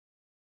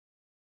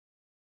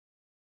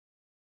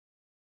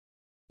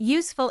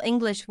Useful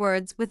English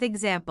words with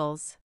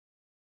examples.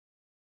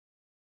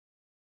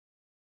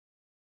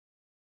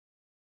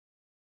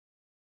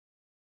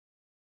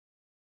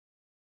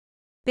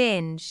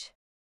 Binge.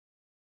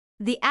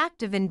 The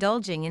act of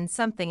indulging in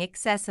something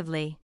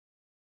excessively.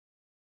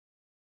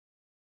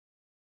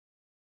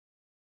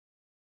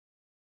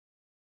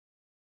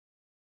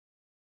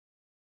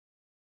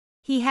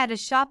 He had a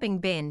shopping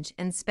binge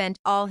and spent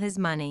all his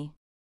money.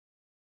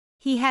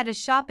 He had a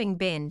shopping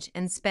binge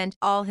and spent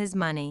all his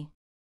money.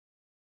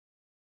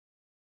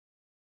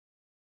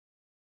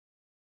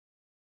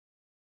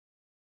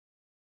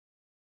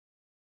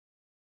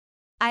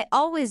 I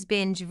always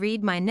binge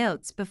read my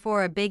notes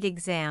before a big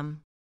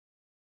exam.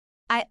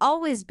 I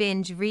always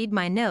binge read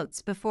my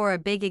notes before a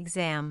big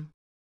exam.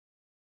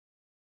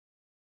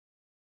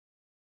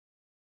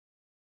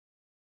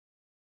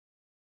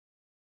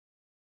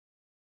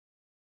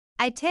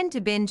 I tend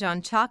to binge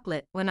on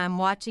chocolate when I'm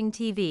watching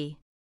TV.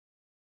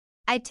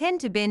 I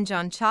tend to binge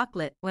on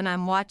chocolate when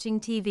I'm watching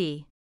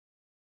TV.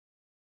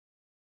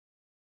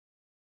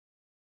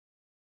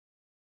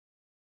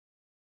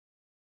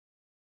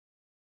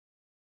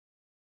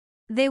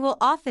 They will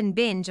often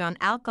binge on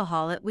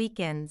alcohol at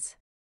weekends.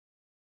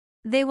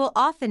 They will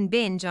often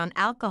binge on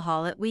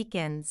alcohol at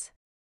weekends.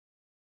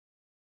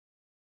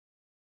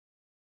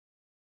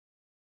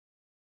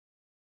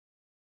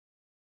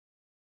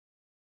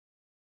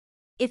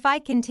 If I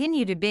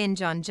continue to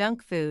binge on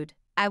junk food,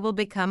 I will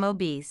become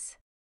obese.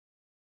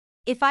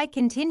 If I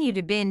continue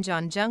to binge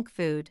on junk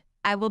food,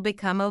 I will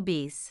become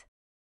obese.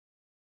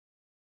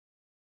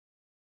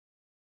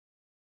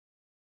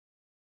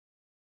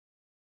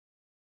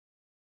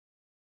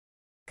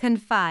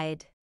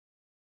 Confide.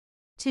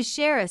 To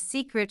share a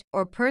secret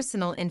or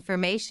personal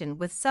information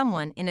with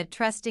someone in a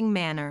trusting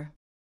manner.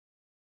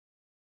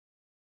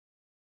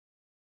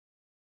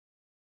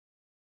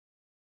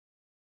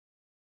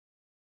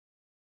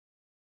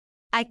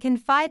 I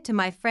confide to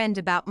my friend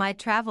about my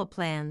travel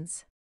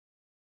plans.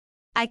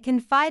 I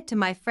confide to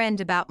my friend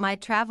about my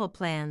travel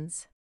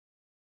plans.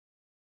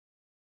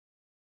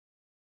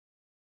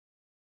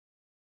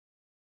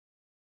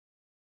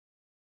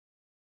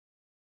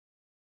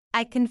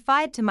 I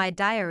confide to my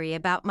diary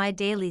about my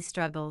daily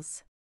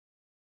struggles.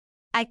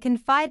 I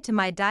confide to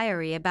my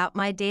diary about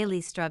my daily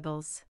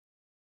struggles.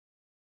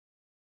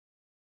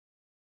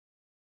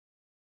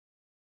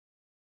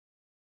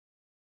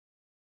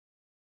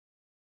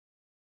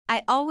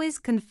 I always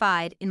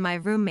confide in my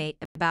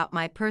roommate about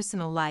my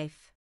personal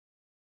life.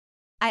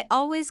 I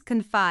always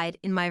confide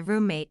in my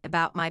roommate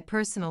about my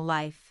personal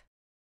life.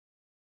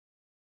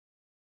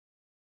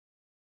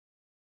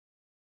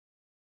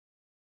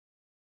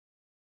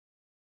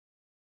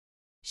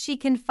 She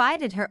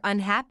confided her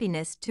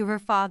unhappiness to her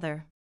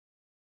father.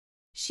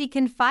 She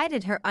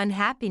confided her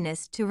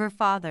unhappiness to her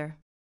father.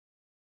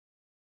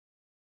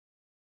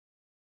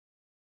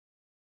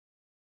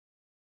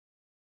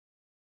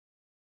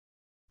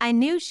 I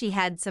knew she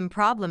had some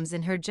problems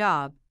in her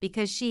job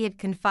because she had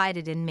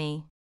confided in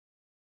me.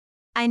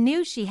 I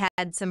knew she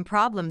had some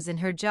problems in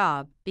her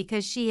job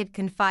because she had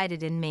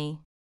confided in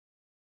me.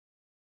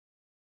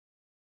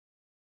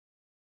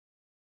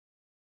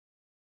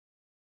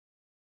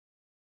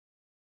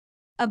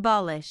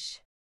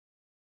 Abolish.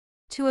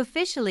 To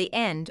officially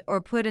end or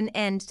put an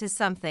end to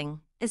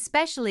something,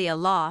 especially a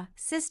law,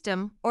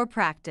 system, or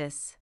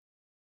practice.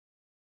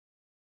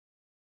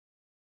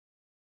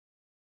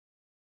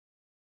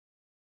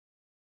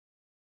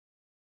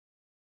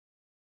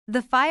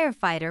 The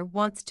firefighter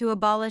wants to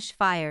abolish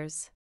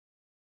fires.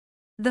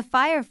 The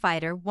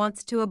firefighter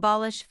wants to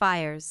abolish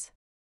fires.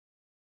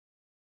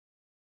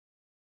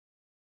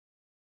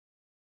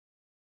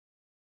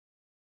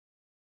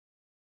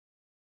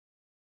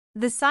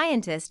 The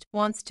scientist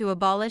wants to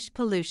abolish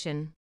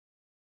pollution.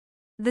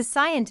 The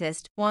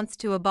scientist wants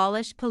to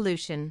abolish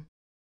pollution.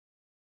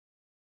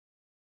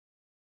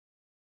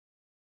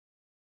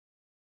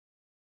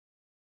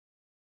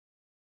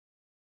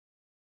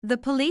 The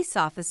police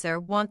officer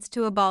wants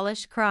to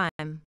abolish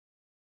crime.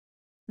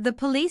 The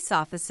police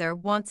officer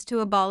wants to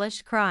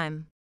abolish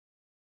crime.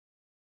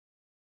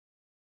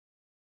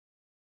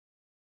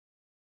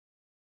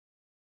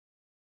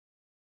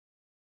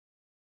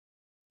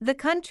 The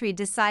country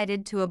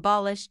decided to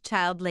abolish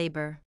child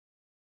labor.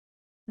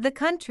 The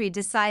country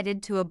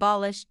decided to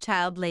abolish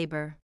child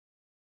labor.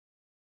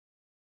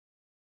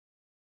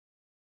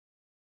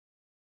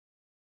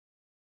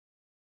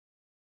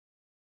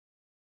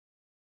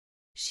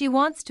 She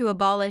wants to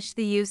abolish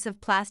the use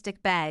of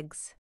plastic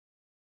bags.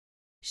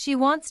 She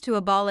wants to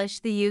abolish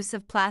the use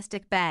of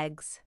plastic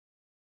bags.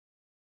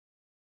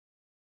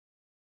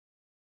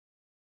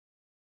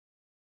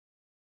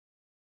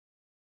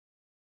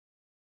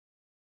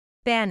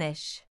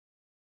 Banish.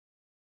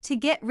 To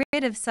get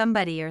rid of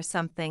somebody or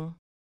something.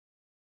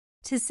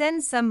 To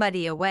send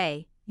somebody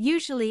away,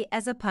 usually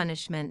as a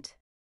punishment.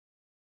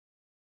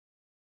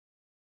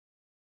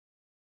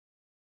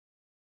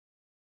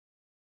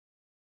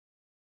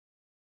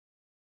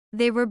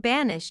 They were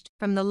banished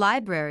from the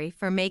library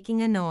for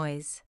making a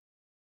noise.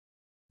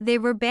 They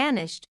were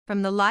banished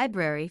from the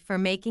library for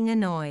making a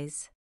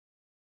noise.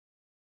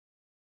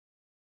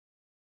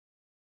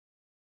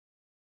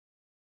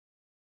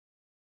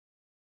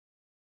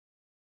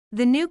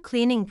 The new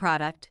cleaning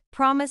product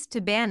promised to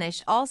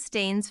banish all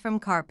stains from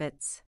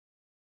carpets.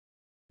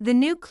 The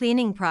new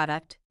cleaning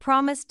product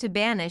promised to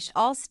banish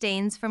all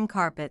stains from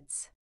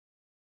carpets.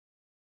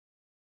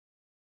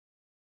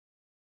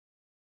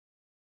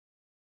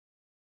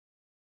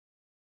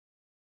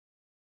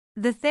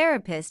 The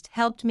therapist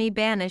helped me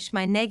banish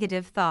my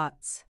negative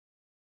thoughts.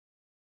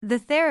 The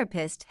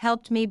therapist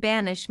helped me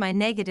banish my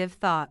negative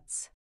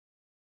thoughts.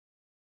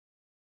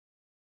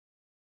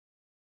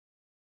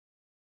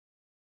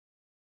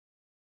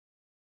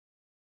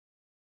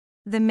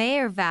 The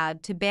mayor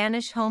vowed to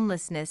banish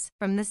homelessness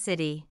from the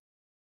city.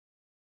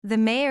 The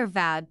mayor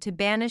vowed to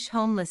banish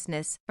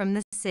homelessness from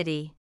the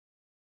city.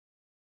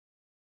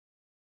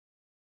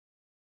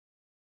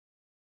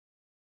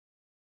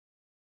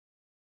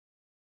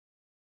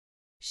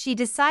 She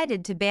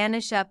decided to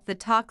banish up the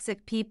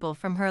toxic people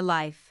from her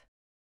life.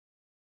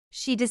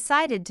 She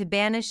decided to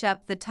banish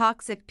up the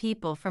toxic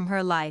people from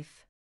her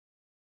life.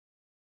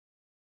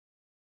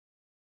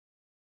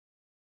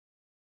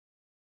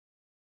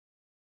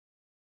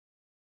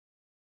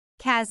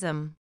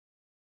 Chasm.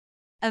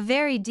 A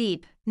very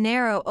deep,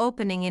 narrow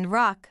opening in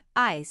rock,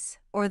 ice,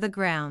 or the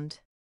ground.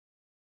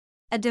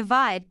 A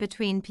divide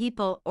between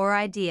people or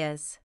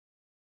ideas.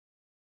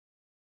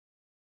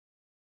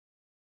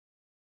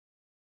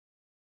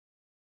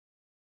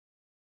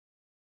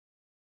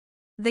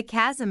 The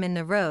chasm in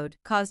the road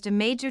caused a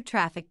major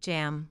traffic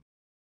jam.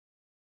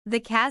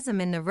 The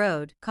chasm in the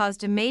road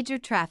caused a major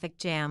traffic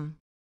jam.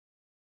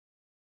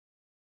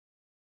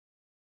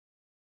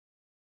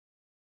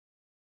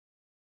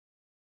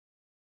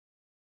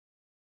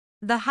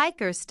 The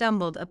hiker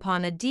stumbled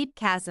upon a deep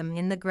chasm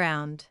in the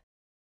ground.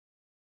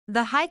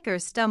 The hiker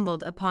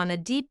stumbled upon a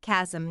deep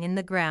chasm in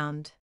the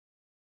ground.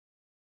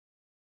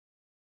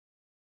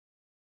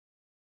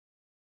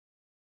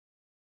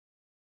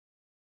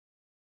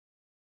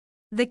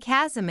 The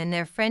chasm in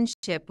their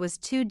friendship was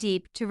too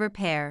deep to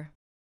repair.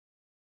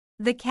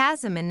 The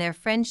chasm in their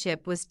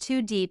friendship was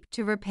too deep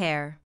to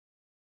repair.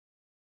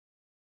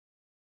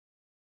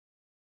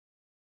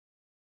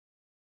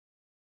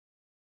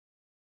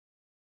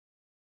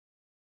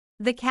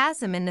 The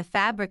chasm in the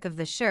fabric of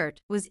the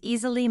shirt was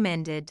easily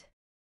mended.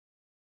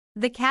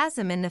 The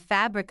chasm in the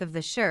fabric of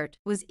the shirt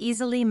was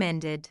easily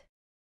mended.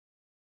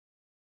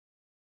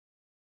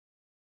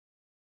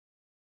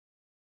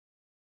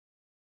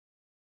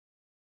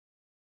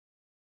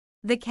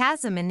 The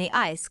chasm in the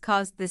ice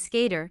caused the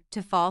skater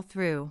to fall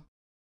through.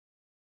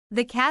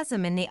 The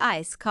chasm in the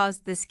ice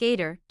caused the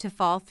skater to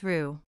fall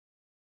through.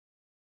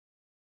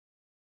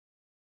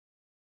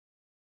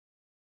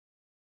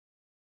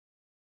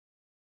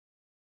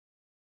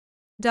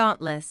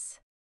 Dauntless.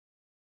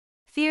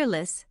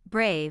 Fearless,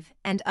 brave,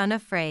 and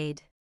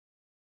unafraid.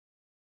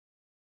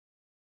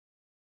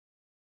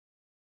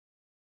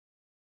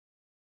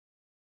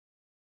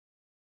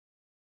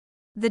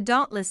 The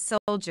dauntless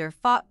soldier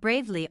fought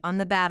bravely on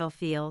the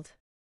battlefield.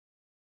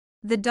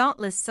 The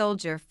dauntless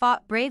soldier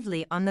fought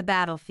bravely on the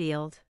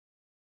battlefield.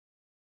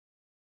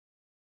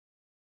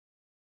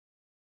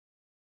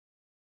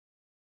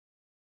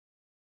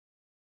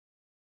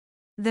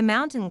 The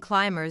mountain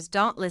climber's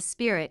dauntless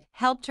spirit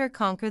helped her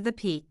conquer the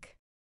peak.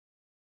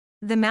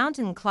 The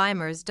mountain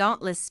climber's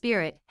dauntless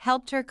spirit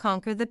helped her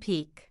conquer the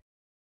peak.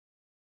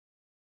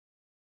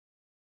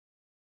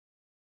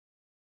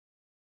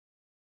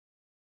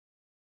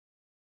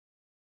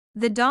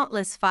 The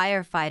dauntless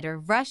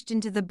firefighter rushed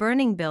into the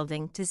burning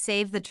building to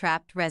save the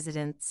trapped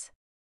residents.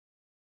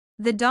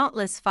 The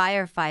dauntless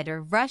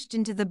firefighter rushed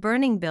into the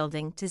burning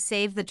building to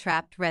save the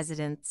trapped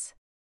residents.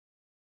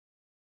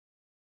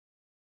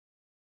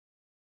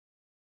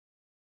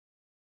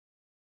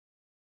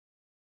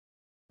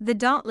 The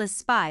dauntless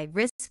spy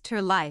risked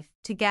her life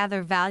to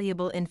gather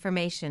valuable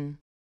information.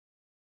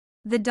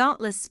 The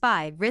dauntless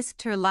spy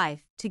risked her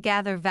life to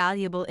gather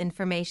valuable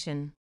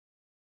information.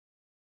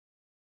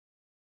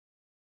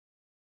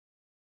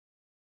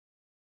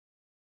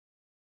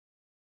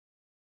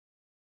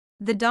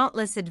 The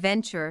dauntless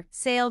adventurer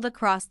sailed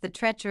across the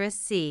treacherous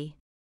sea.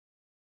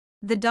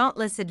 The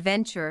dauntless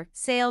adventurer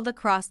sailed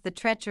across the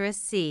treacherous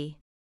sea.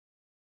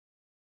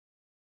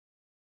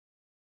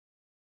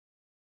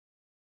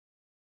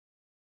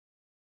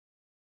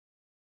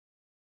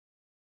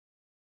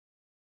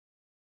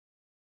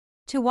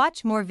 To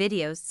watch more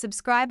videos,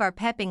 subscribe our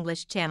Pep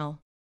English channel.